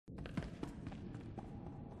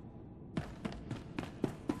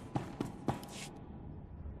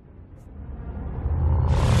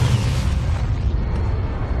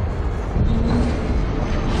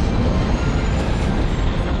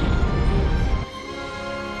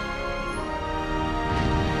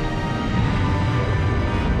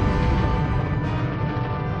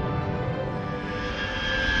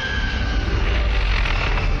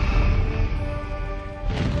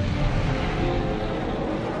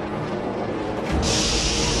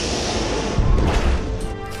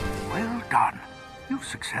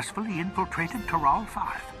successfully infiltrated Taral V.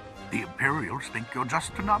 The Imperials think you're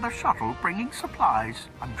just another shuttle bringing supplies.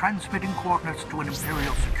 I'm transmitting coordinates to an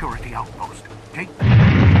Imperial security outpost. Take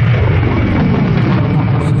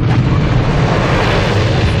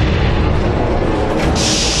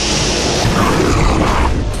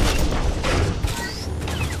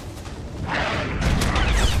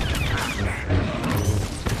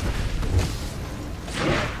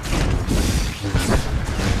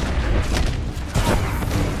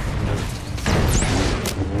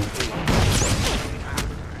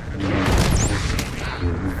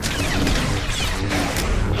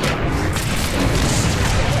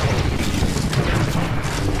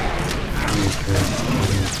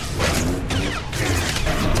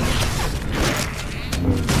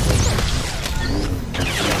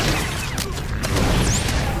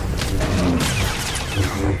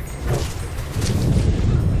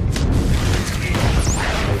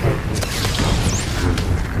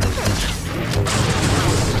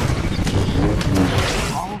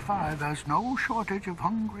There's no shortage of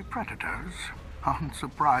hungry predators.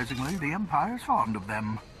 Unsurprisingly, the Empire's fond of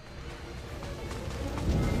them.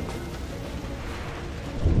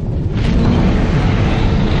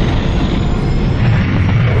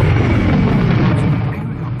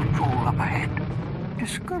 Imperial patrol up ahead.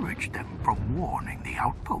 Discourage them from warning the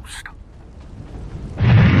outpost.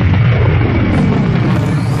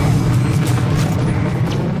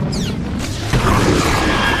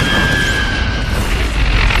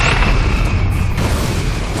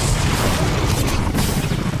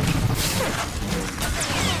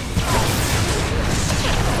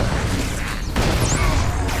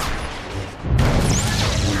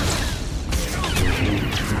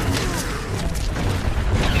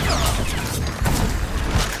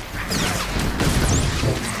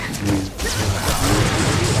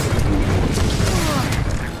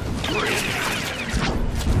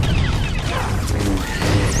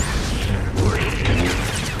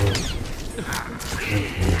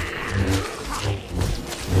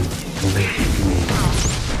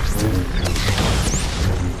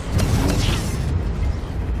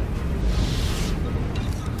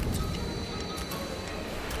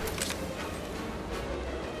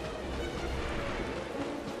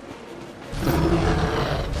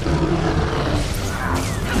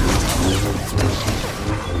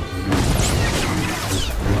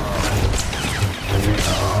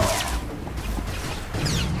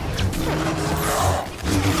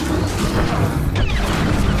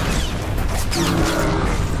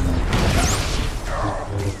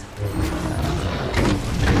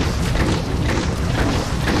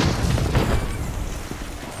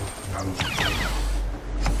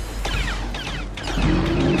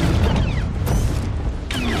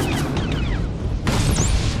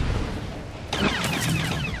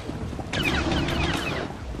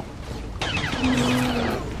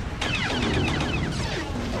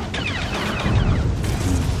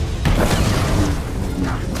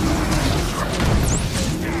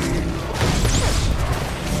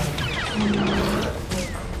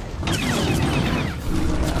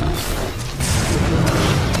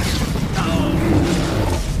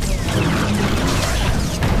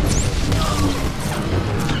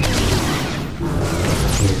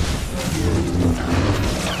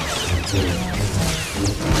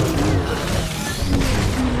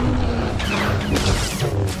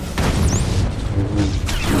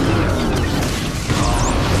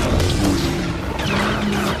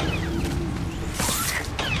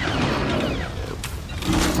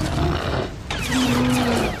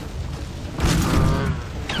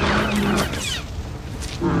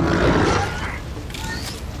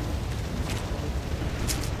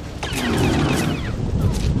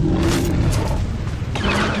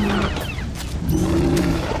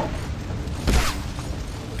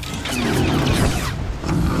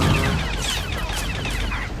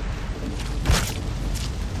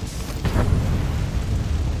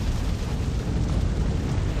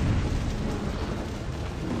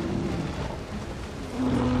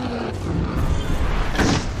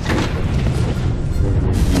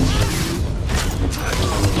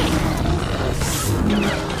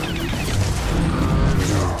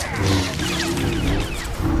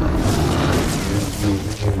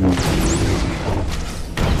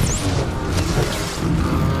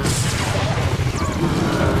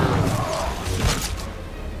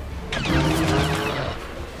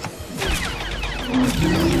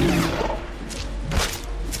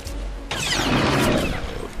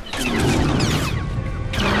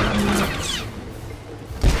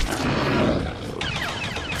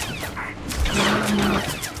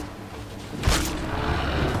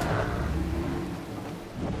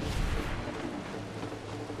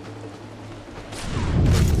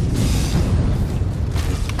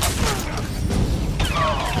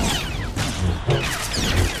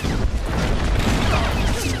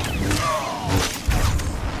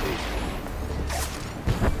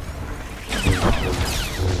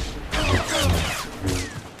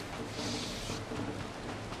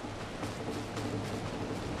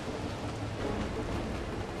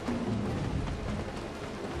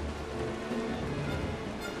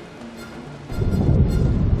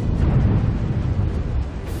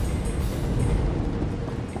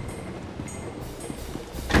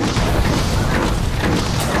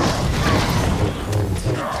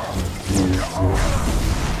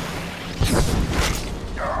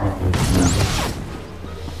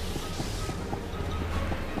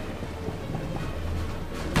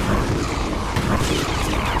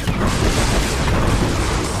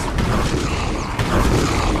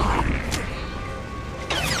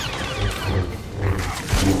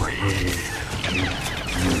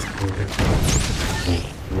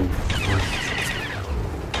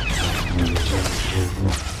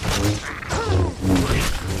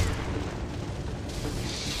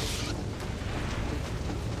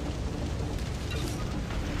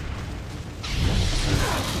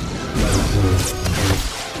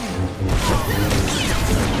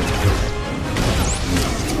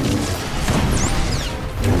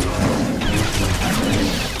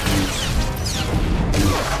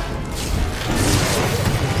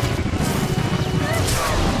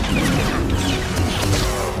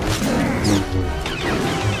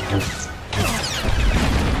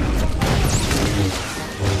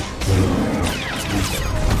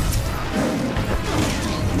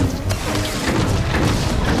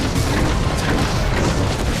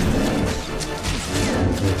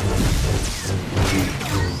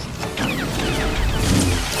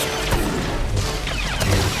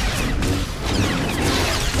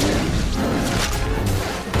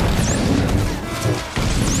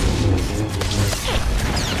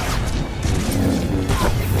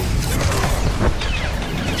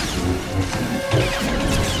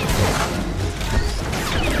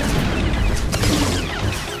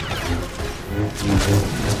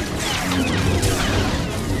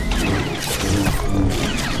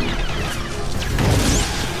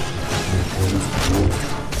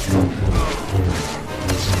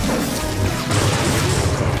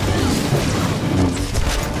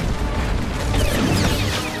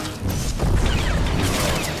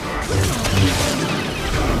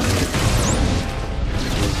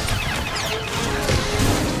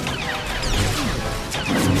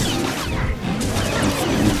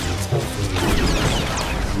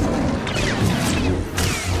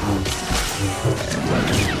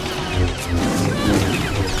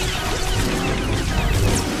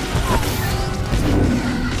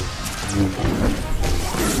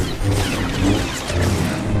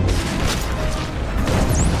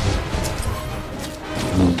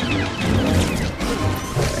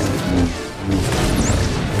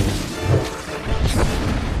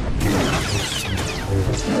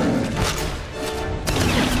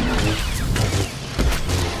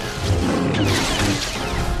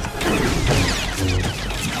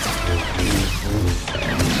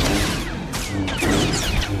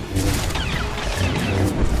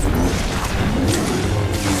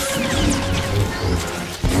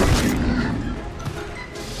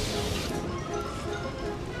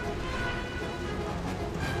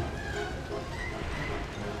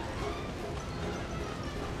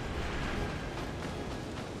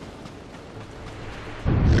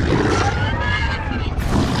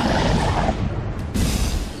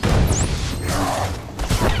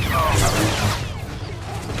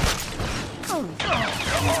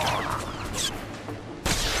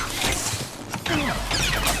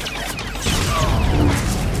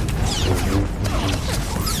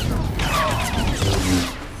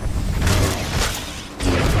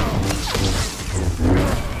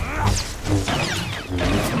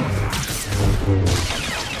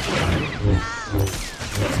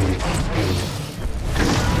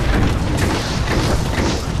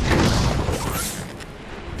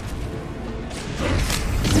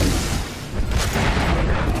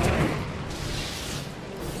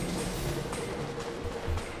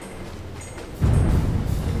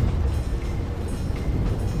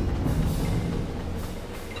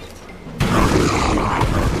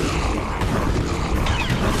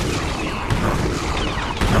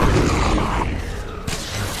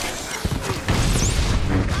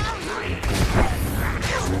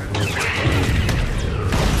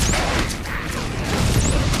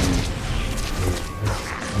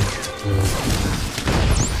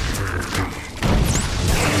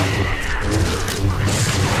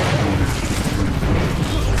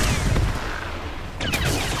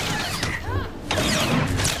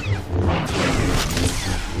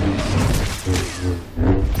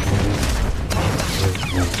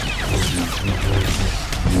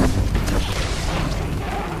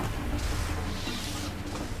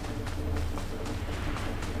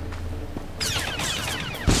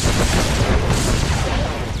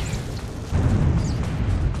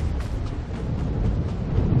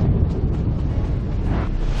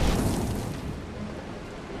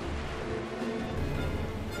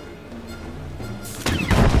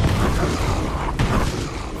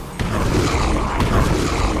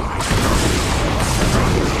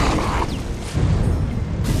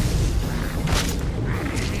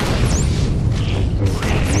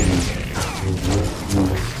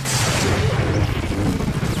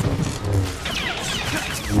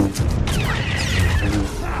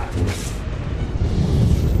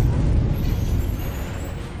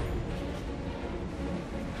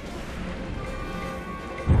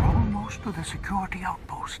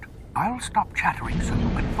 I'll stop chattering so you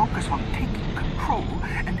can focus on taking control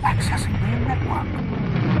and accessing the network.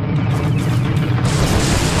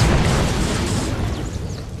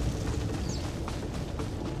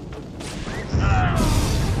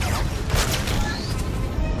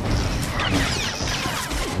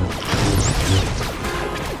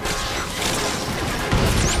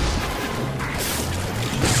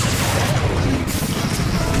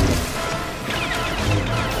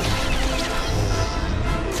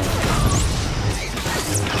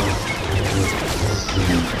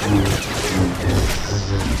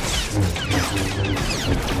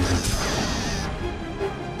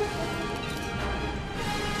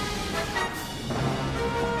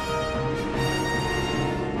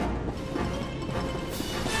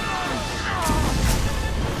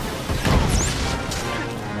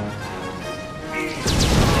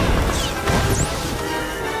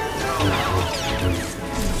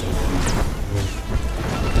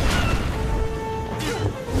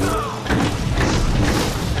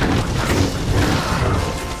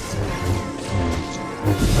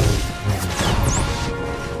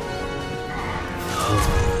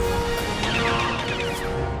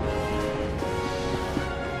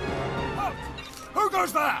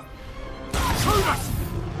 Who's there? Shoot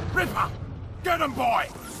Ripper! Get him, boy!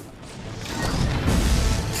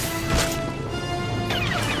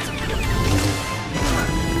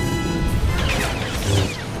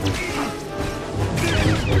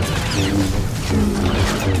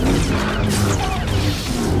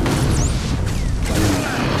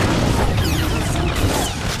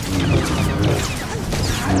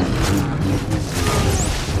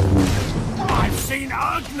 I've seen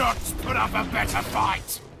Ugnaughts put up a better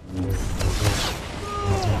fight!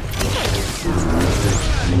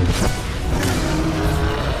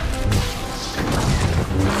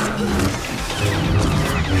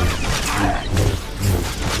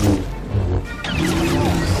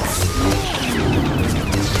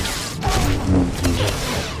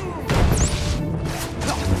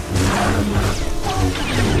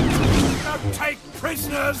 Don't take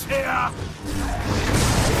prisoners here!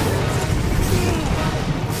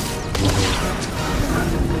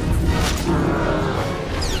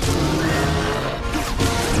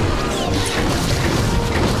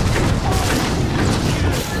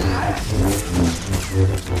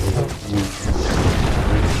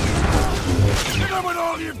 Give them with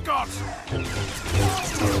all you've got!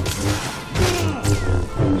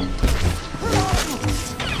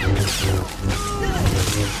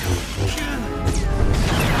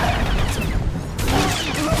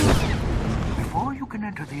 Before you can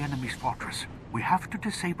enter the enemy's fortress, we have to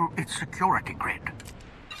disable its security grid.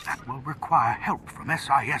 That will require help from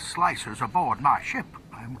SIS slicers aboard my ship.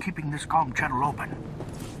 I'm keeping this comm channel open.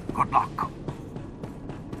 Good luck.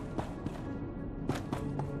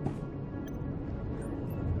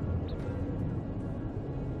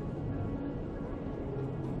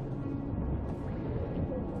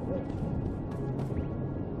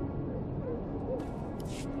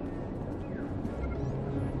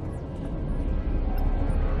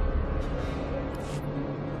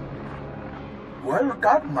 Well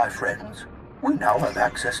done, my friends. We now have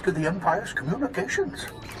access to the Empire's communications.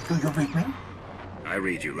 Do you read me? I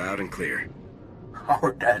read you loud and clear.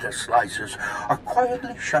 Our data slicers are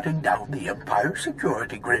quietly shutting down the Empire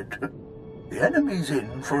security grid. The enemy's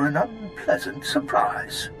in for an unpleasant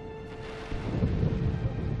surprise.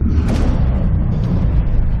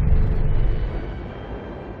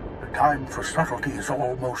 The time for subtlety is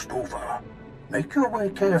almost over. Make your way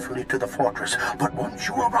carefully to the fortress, but once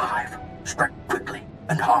you arrive, strike quickly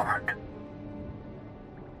and hard.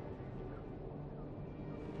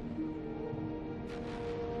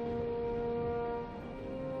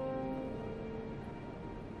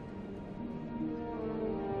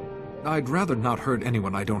 I'd rather not hurt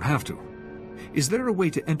anyone I don't have to. Is there a way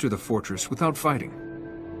to enter the fortress without fighting?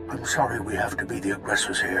 I'm sorry we have to be the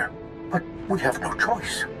aggressors here, but we have no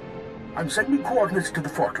choice. I'm sending coordinates to the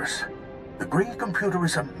fortress. The Grey computer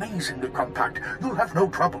is amazingly compact. You'll have no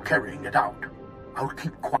trouble carrying it out. I'll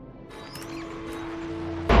keep quiet.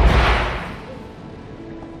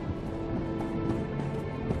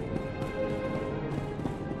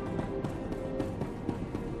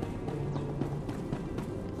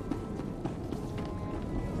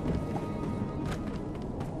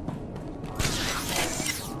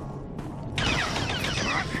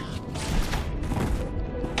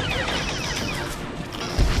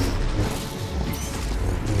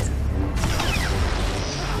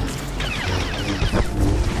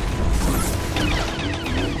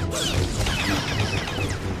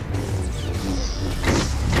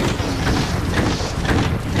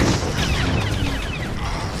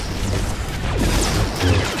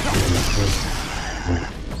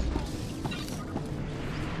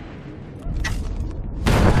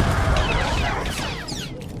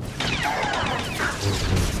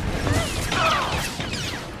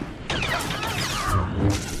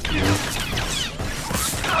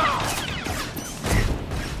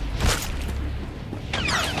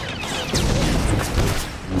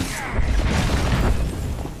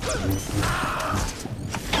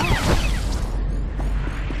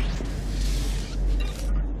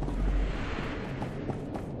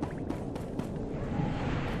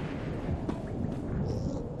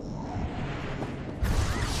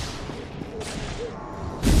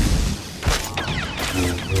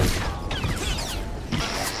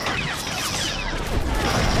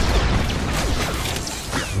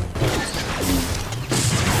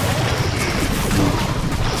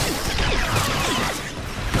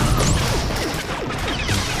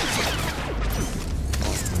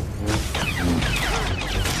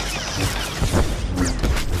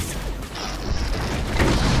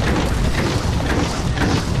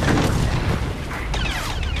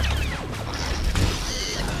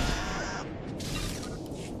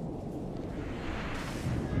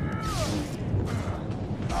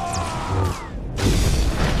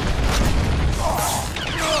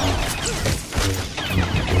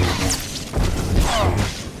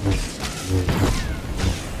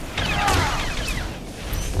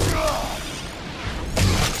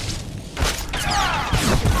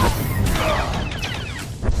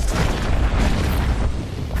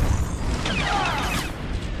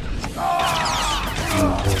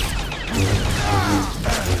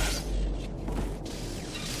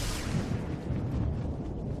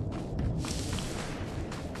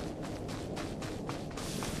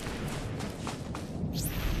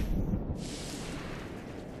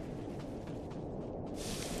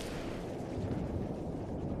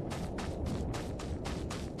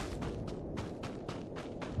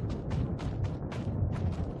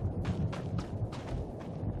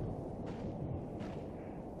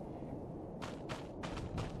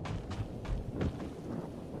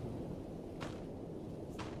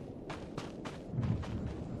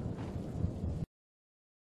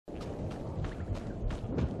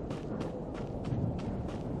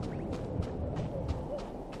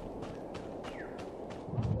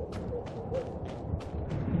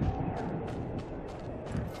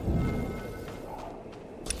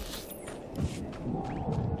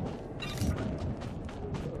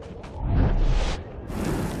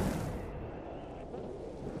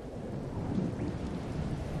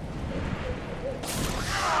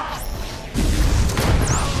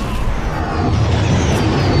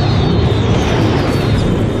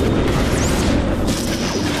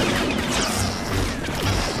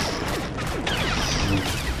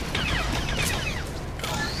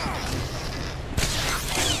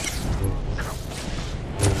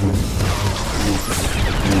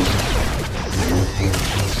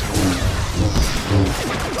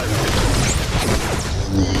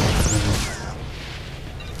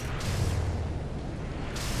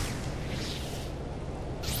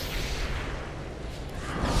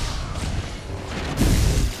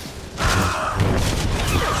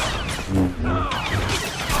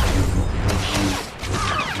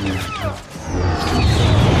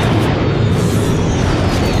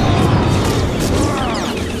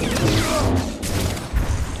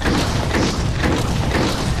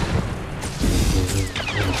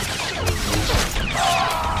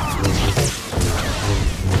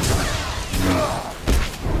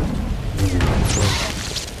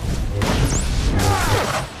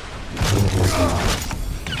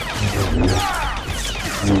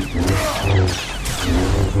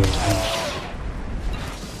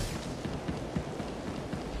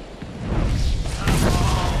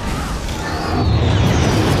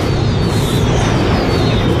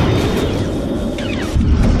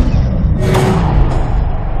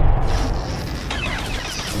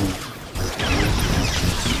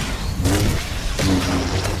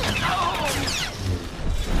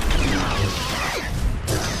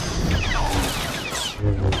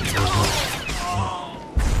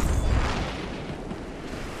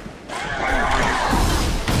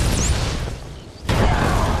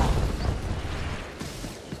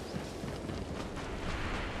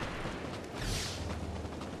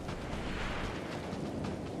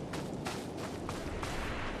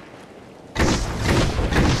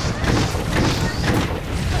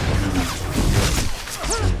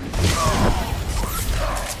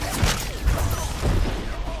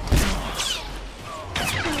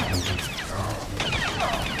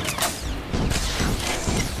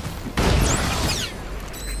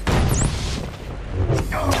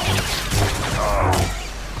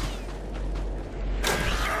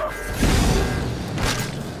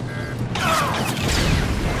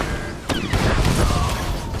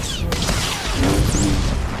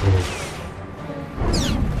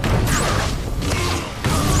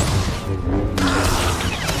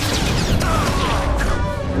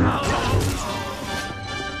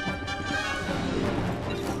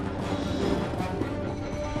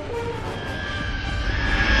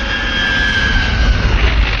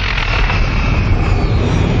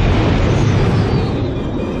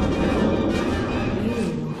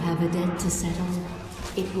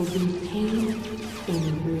 It will be pain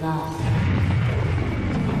in blood.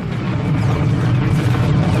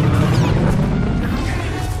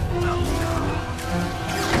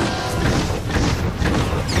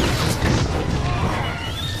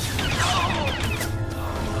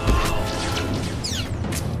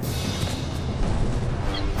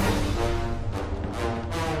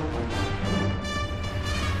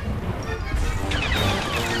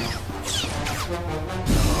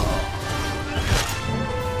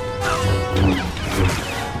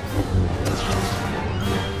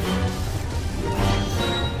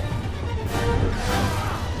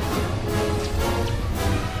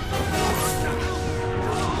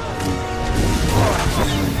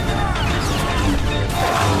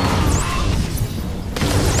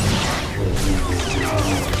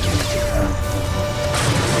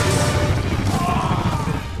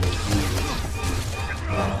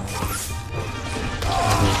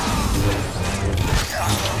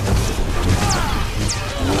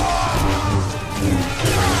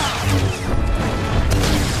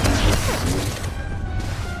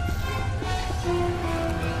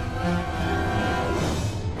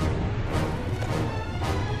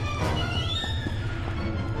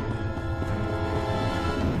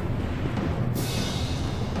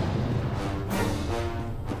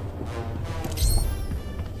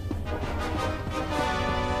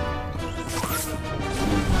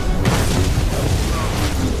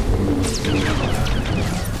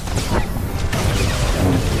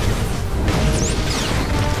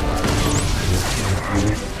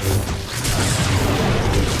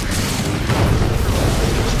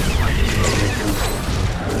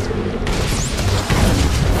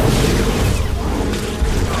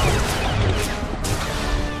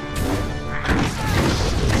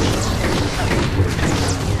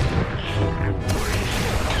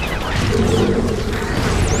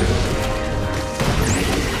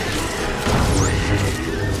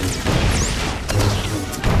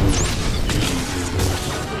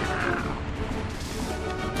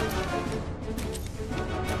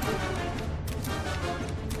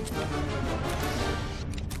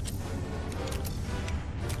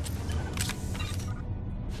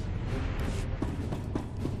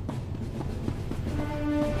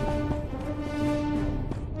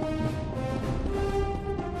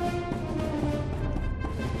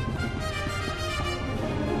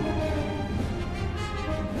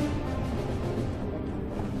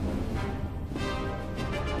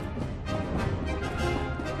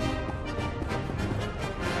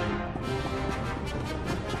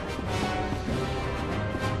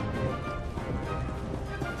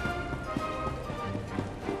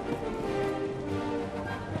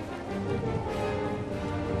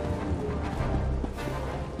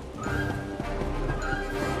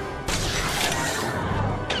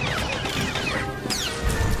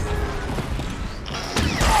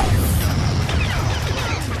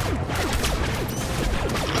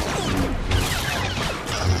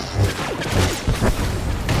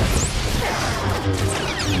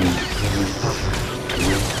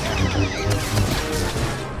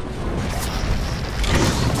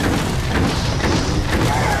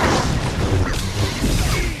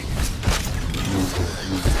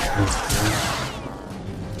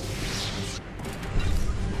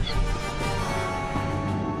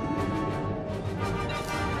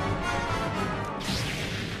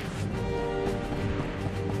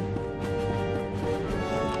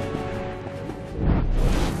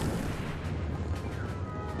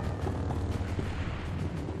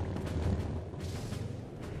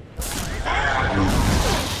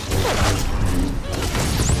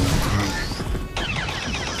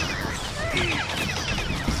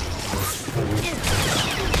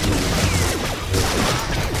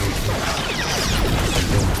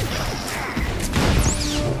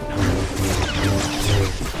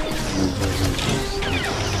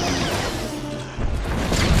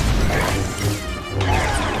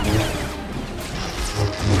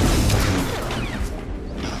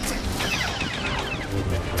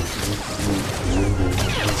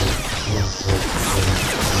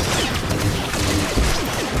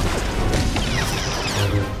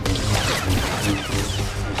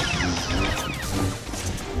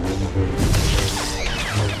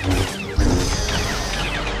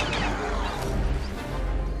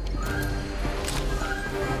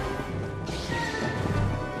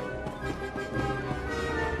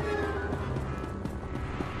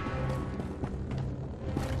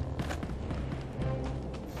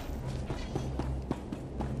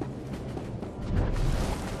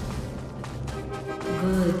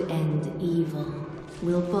 Good and evil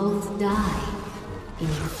will both die in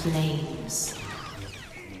flames.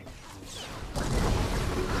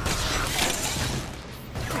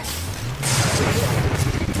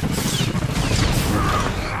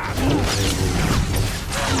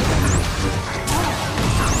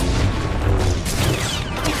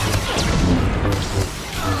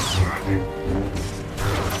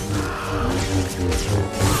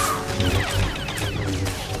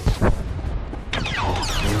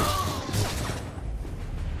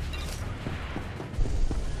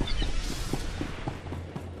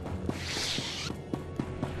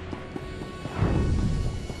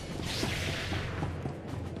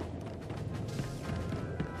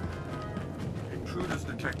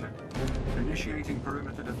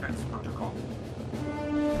 perimeter defense protocol.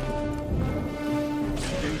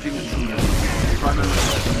 Engaging intruders. Primary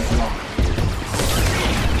weapons locked.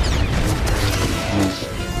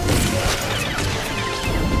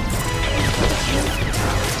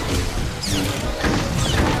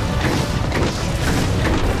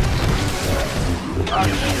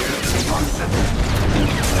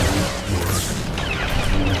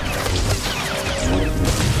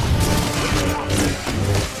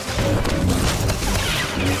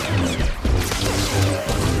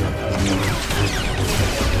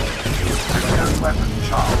 Weapon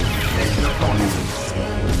charge.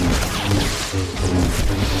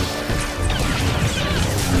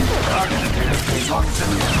 Target appears to be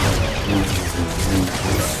non-sentient.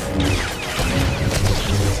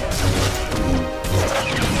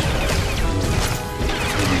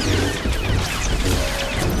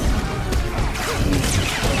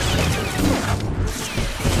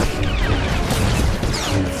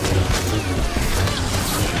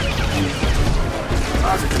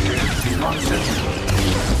 Target appears to be non-sentient.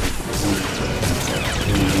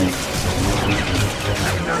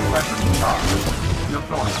 Secondary weapon charge.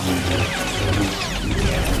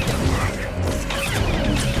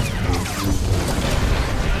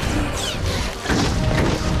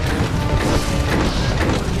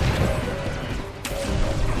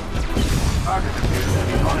 Target appears to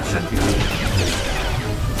be non-sentient.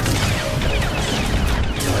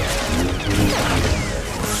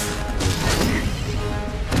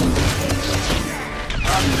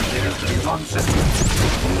 Target appears to be non-sentient.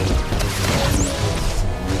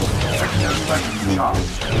 Secondary weapon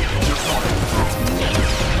charge.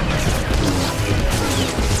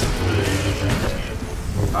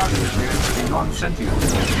 Target appears to be non-sentient.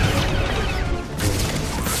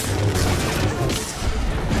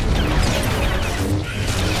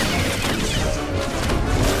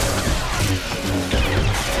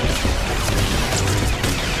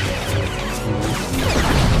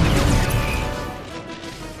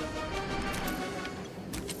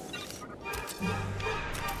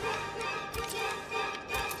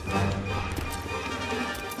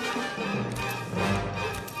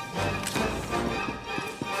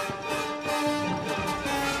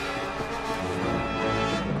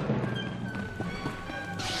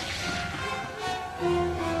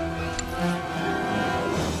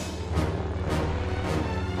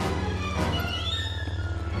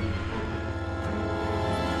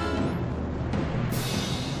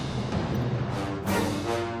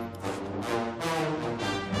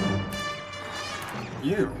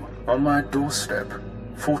 You, on my doorstep.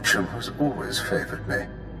 Fortune has always favored me.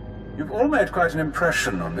 You've all made quite an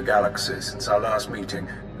impression on the galaxy since our last meeting.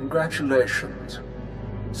 Congratulations.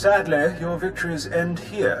 Sadly, your victories end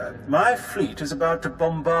here. My fleet is about to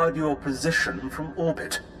bombard your position from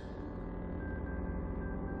orbit.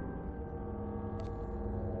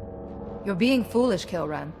 You're being foolish,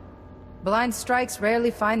 Kilran. Blind strikes rarely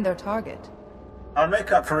find their target. I'll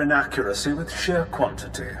make up for inaccuracy with sheer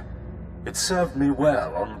quantity. It served me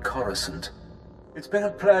well on Coruscant. It's been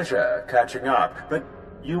a pleasure catching up, but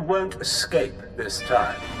you won't escape this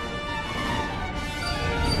time.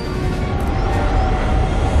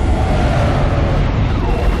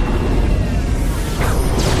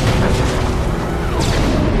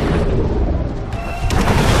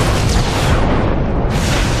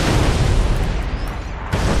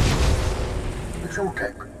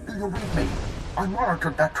 Zoltek, do you read me? I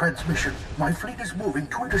monitored that transmission. My fleet is moving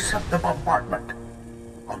to intercept the bombardment.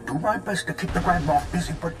 I'll do my best to keep the Grand Moff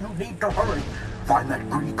busy, but you need to hurry. Find that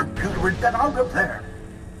green computer and get out of there.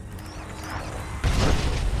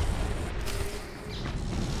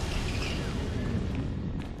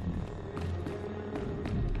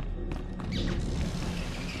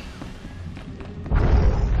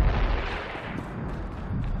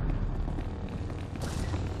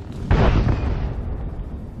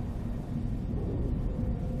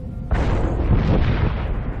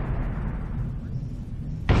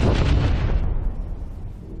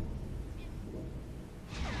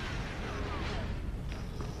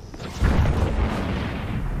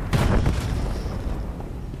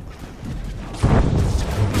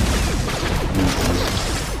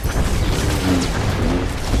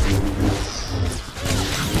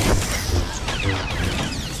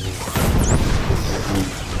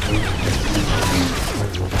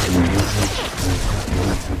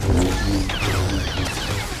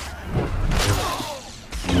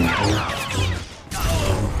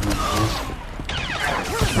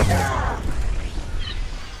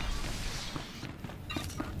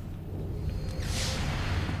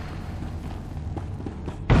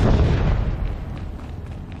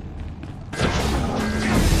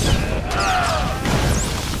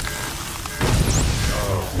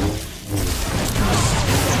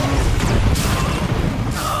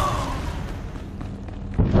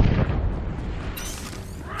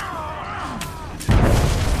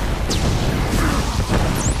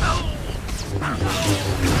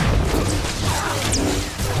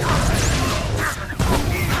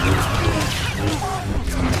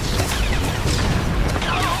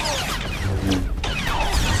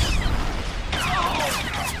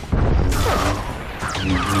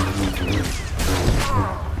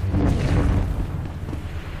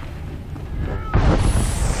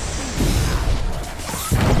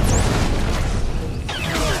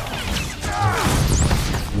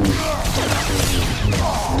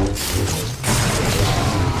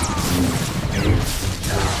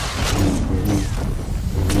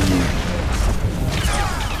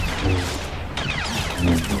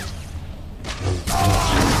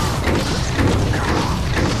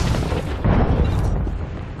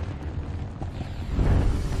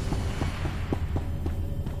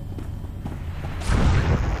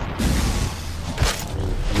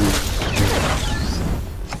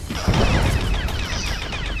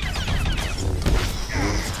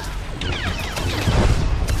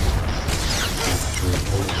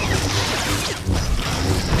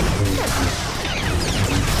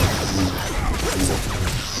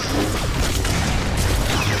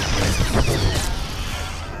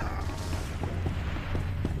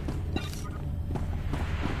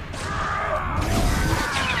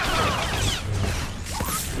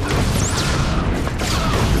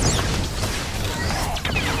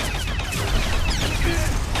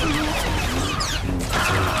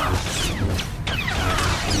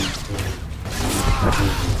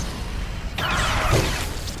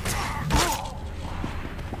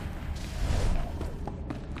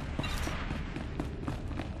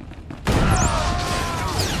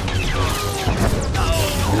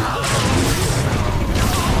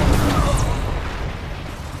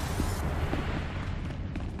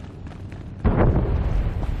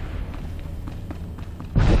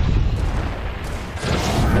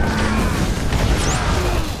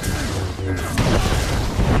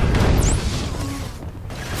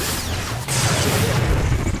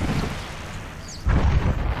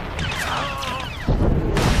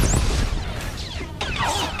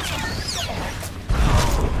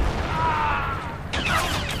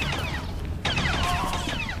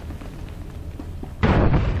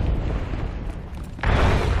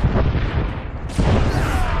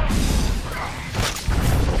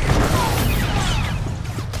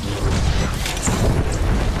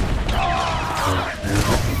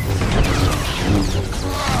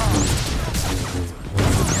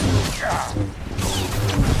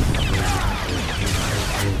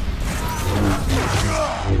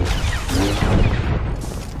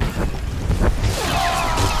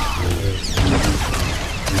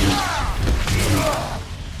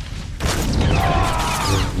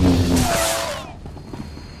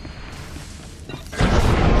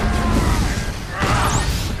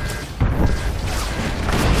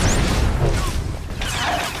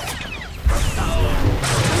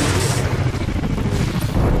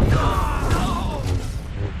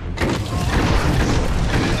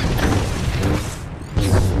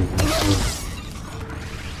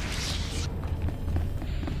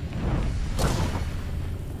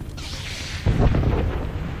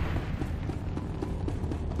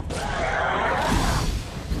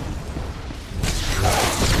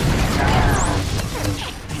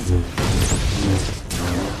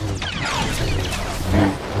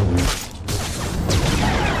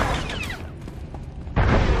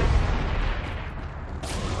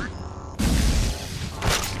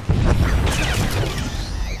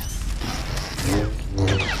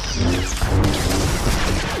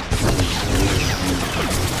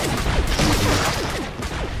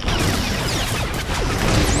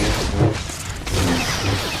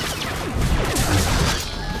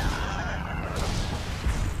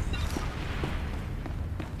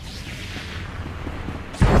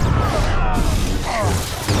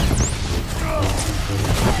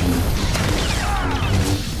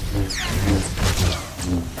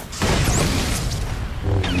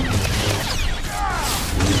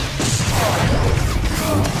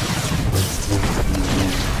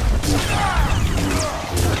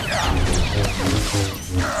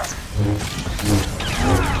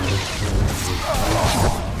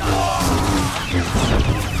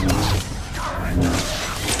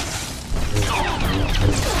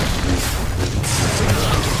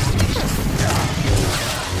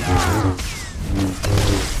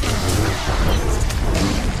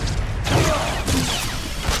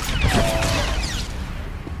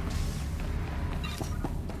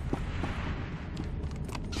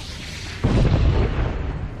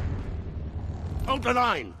 Hold the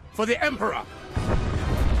line for the Emperor!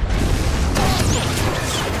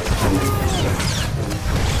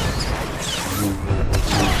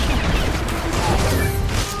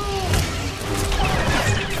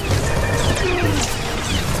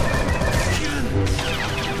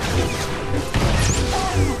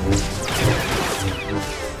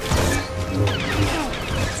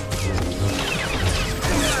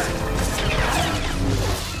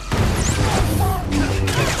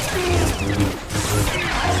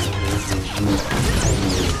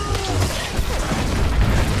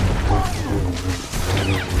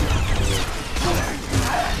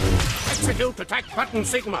 HQ to take Button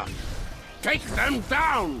Sigma. Take them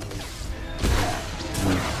down!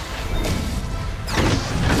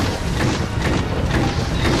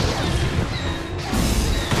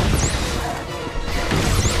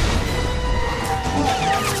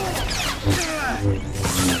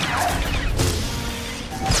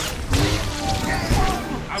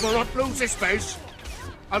 I will not lose this base.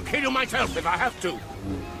 I'll kill you myself if I have to.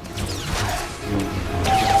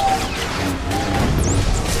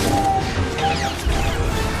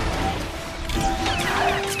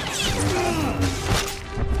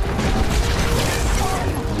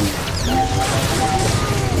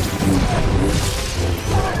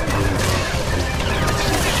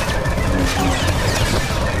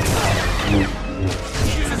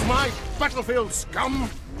 This is my battlefield, scum!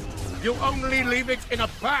 You only leave it in a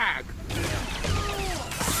bag!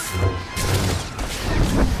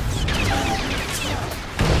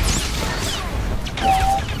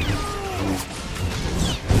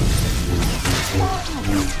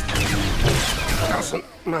 Doesn't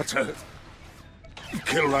matter.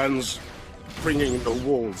 Kilran's bringing the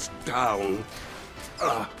walls down.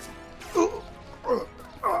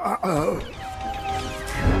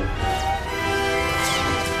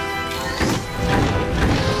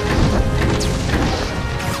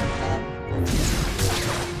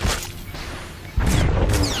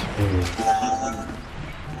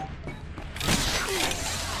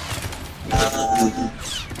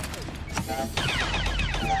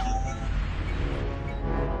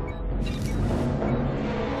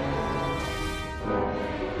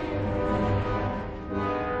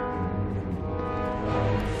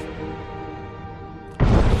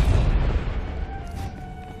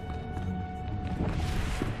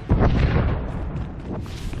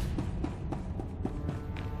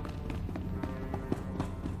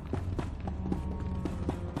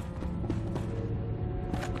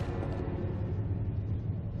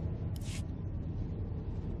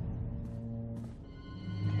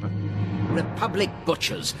 Republic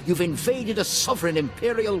butchers, you've invaded a sovereign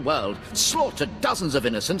imperial world, slaughtered dozens of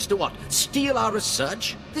innocents to what? Steal our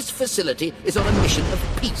research? This facility is on a mission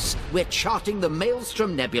of peace. We're charting the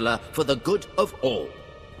Maelstrom Nebula for the good of all.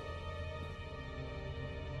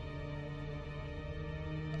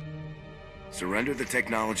 Surrender the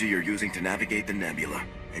technology you're using to navigate the nebula,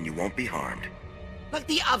 and you won't be harmed. Like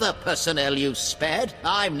the other personnel you spared,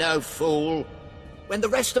 I'm no fool. When the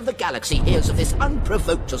rest of the galaxy hears of this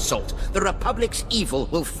unprovoked assault, the Republic's evil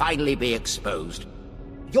will finally be exposed.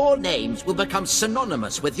 Your names will become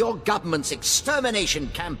synonymous with your government's extermination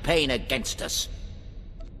campaign against us.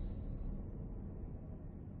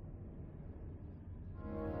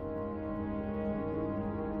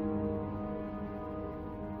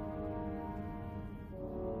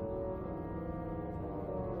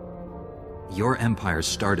 Your empire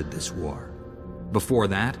started this war. Before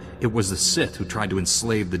that, it was the Sith who tried to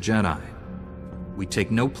enslave the Jedi. We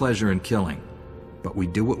take no pleasure in killing, but we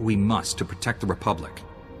do what we must to protect the Republic.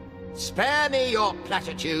 Spare me your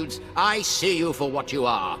platitudes. I see you for what you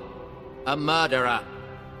are. A murderer.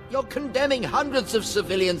 You're condemning hundreds of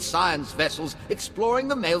civilian science vessels exploring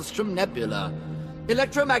the Maelstrom Nebula.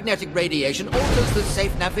 Electromagnetic radiation alters the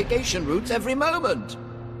safe navigation routes every moment.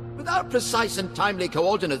 Without precise and timely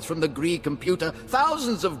coordinates from the Gree computer,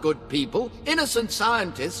 thousands of good people, innocent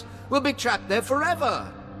scientists, will be trapped there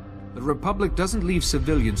forever. The Republic doesn't leave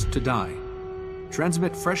civilians to die.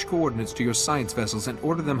 Transmit fresh coordinates to your science vessels and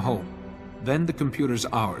order them home. Then the computer's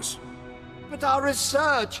ours. But our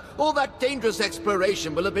research, all that dangerous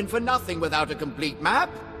exploration will have been for nothing without a complete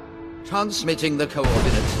map. Transmitting the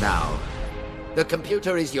coordinates now. The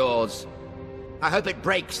computer is yours. I hope it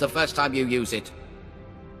breaks the first time you use it.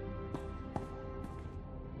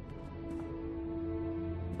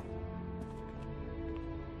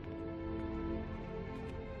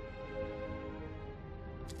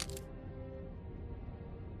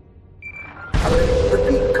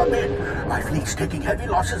 Come in. My fleet's taking heavy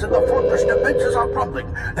losses and the fortress defenses are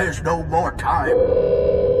crumbling. There's no more time.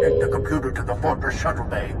 Take the computer to the fortress shuttle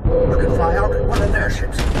bay. You can fly out in one of their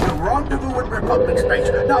ships. We'll rendezvous in Republic space.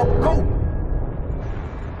 Now go!